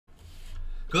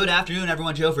Good afternoon,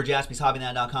 everyone. Joe for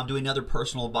JaspysHobbyland.com doing another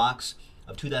personal box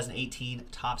of 2018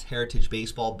 Topps Heritage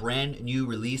Baseball. Brand new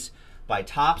release by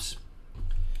Topps.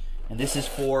 And this is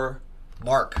for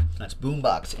Mark. That's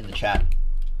Boombox in the chat.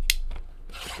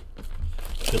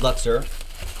 Good luck, sir.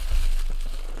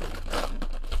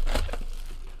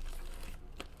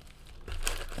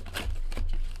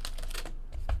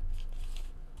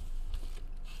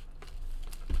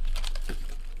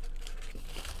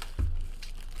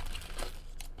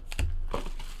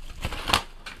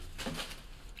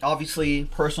 Obviously,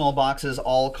 personal boxes,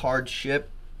 all cards ship.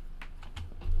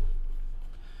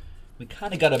 We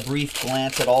kind of got a brief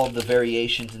glance at all of the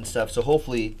variations and stuff, so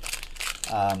hopefully,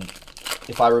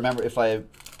 if I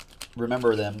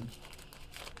remember them,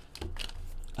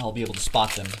 I'll be able to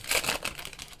spot them.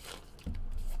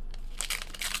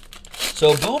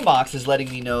 So Boombox is letting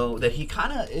me know that he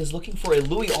kind of is looking for a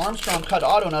Louis Armstrong cut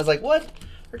auto, and I was like, what?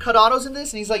 There are cut autos in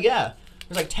this? And he's like, yeah.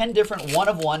 There's like 10 different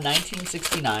one-of-one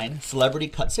 1969 celebrity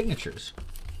cut signatures.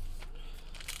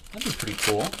 That'd be pretty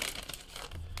cool. And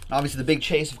obviously, the big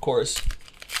chase, of course,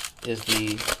 is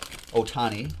the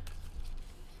Ohtani,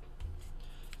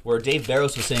 where Dave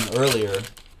Barros was saying earlier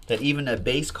that even a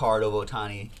base card of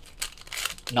Ohtani,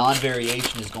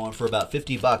 non-variation, is going for about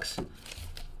 50 bucks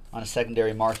on a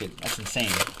secondary market. That's insane.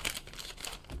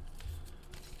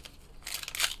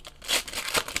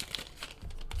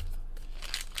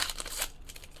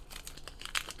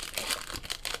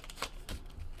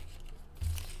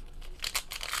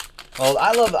 Well,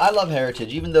 I love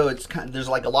Heritage, even though it's there's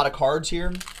like a lot of cards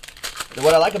here.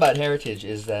 What I like about Heritage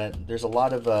is that there's a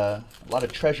lot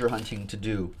of treasure hunting to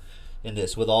do in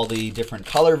this, with all the different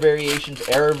color variations,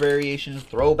 error variations,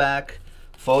 throwback,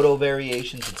 photo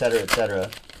variations, etc., etc.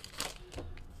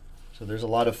 So there's a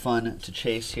lot of fun to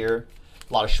chase here.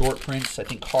 A lot of short prints. I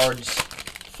think cards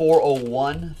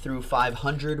 401 through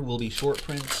 500 will be short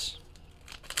prints.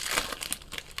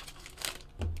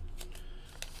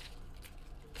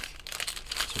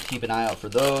 Keep an eye out for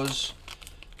those.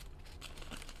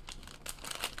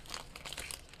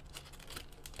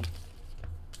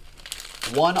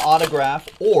 One autograph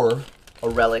or a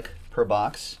relic per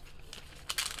box.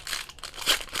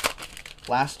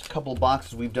 Last couple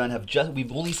boxes we've done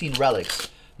we've only seen relics,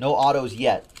 no autos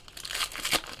yet.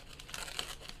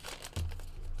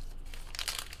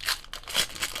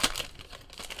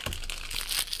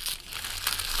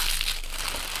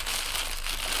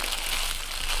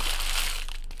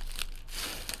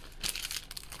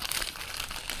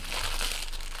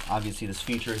 Obviously, this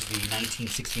features the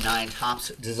 1969 Topps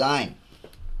design.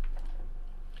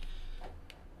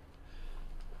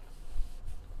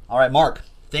 All right, Mark,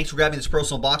 thanks for grabbing this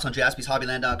personal box on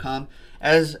JaspysHobbyland.com.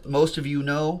 As most of you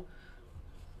know,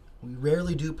 we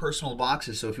rarely do personal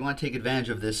boxes, so if you want to take advantage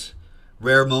of this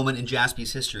rare moment in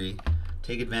Jaspys history,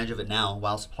 take advantage of it now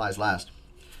while supplies last.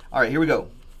 All right, here we go.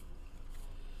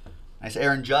 Nice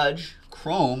Aaron Judge,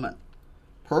 chrome,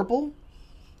 purple,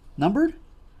 numbered?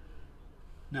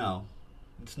 No,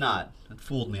 it's not. It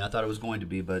fooled me. I thought it was going to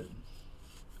be, but...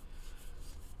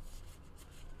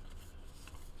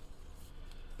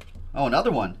 Oh,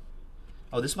 another one.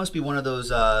 Oh, this must be one of those,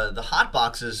 the hot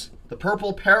boxes. The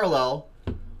purple parallel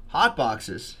hot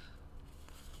boxes.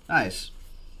 Nice.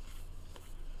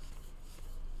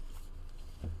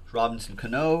 Robinson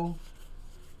Cano.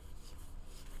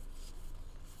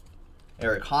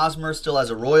 Eric Hosmer still has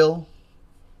a Royal.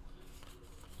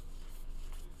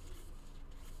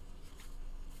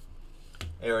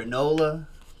 Aranola.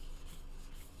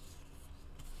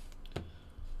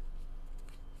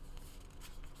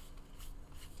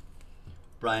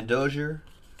 Brian Dozier.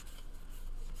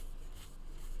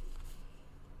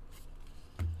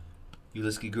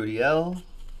 Ulysses Gurriel.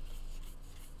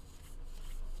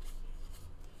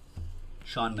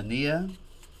 Sean Mania.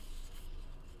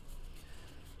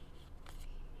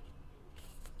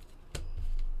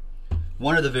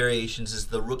 One of the variations is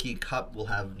the Rookie Cup will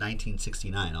have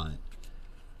 1969 on it.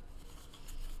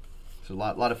 So a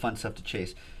lot of fun stuff to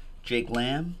chase. Jake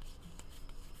Lamb.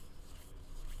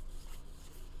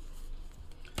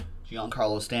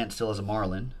 Giancarlo Stanton still has a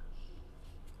Marlin.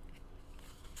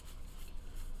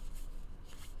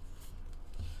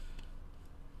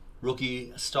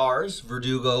 Rookie stars,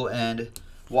 Verdugo and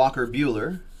Walker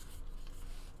Buehler.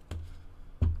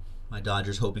 My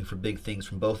Dodgers hoping for big things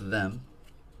from both of them.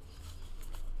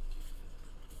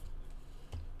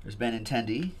 There's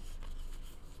Benintendi.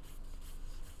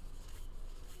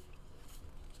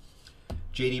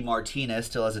 JD Martinez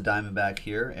still has a Diamondback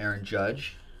here. Aaron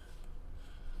Judge.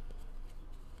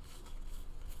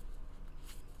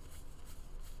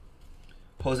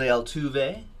 Jose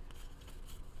Altuve.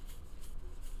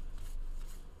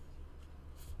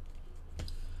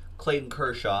 Clayton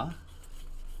Kershaw.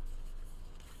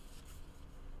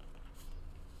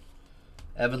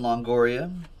 Evan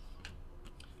Longoria.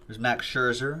 There's Max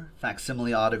Scherzer,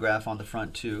 facsimile autograph on the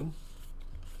front too.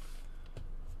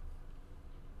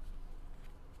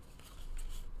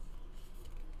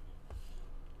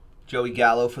 Joey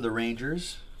Gallo for the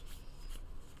Rangers.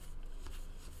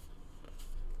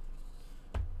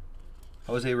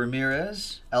 Jose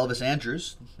Ramirez, Elvis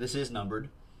Andrus. This is numbered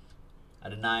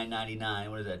out of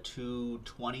 999. What is that?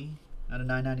 220 out of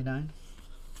 999.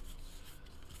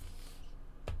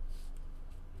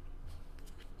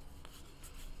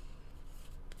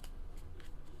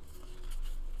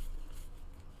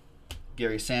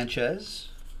 Gary Sanchez.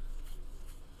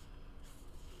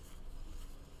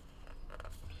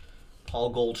 Paul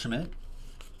Goldschmidt.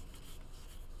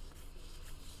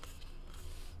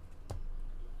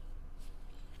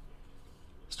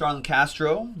 Starlin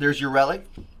Castro. There's your relic.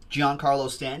 Giancarlo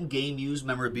Stanton. Game used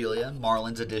memorabilia.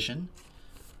 Marlins edition.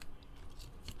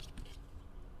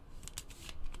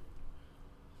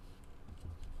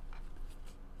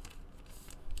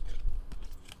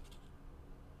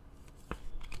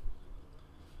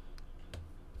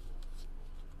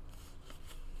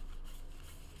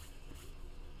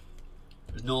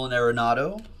 There's Nolan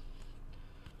Arenado.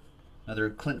 Another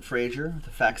Clint Frazier with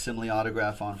a facsimile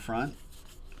autograph on front.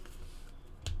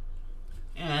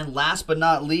 And last but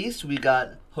not least, we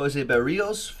got Jose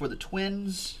Berrios for the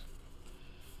Twins.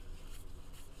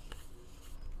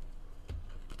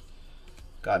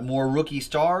 Got more rookie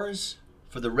stars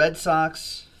for the Red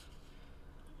Sox.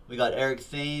 We got Eric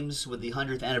Thames with the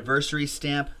 100th anniversary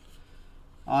stamp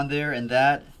on there. And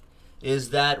that is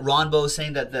that Ronbo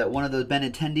saying that one of the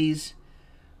Benintendies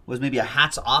was maybe a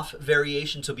hats off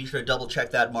variation. So be sure to double check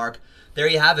that, Mark. There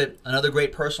you have it. Another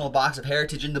great personal box of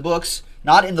Heritage in the books.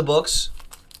 Not in the books.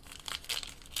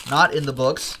 Not in the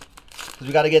books. Because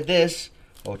we got to get this.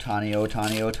 Ohtani,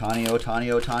 Ohtani, Ohtani, Ohtani,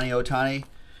 Ohtani, Ohtani.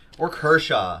 Or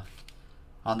Kershaw.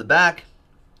 On the back,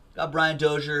 got Brian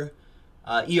Dozier,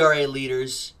 ERA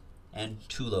leaders, and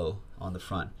Tulo on the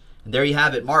front. And there you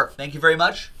have it. Mark, thank you very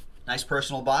much. Nice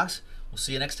personal box. We'll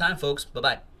see you next time, folks.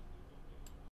 Bye-bye.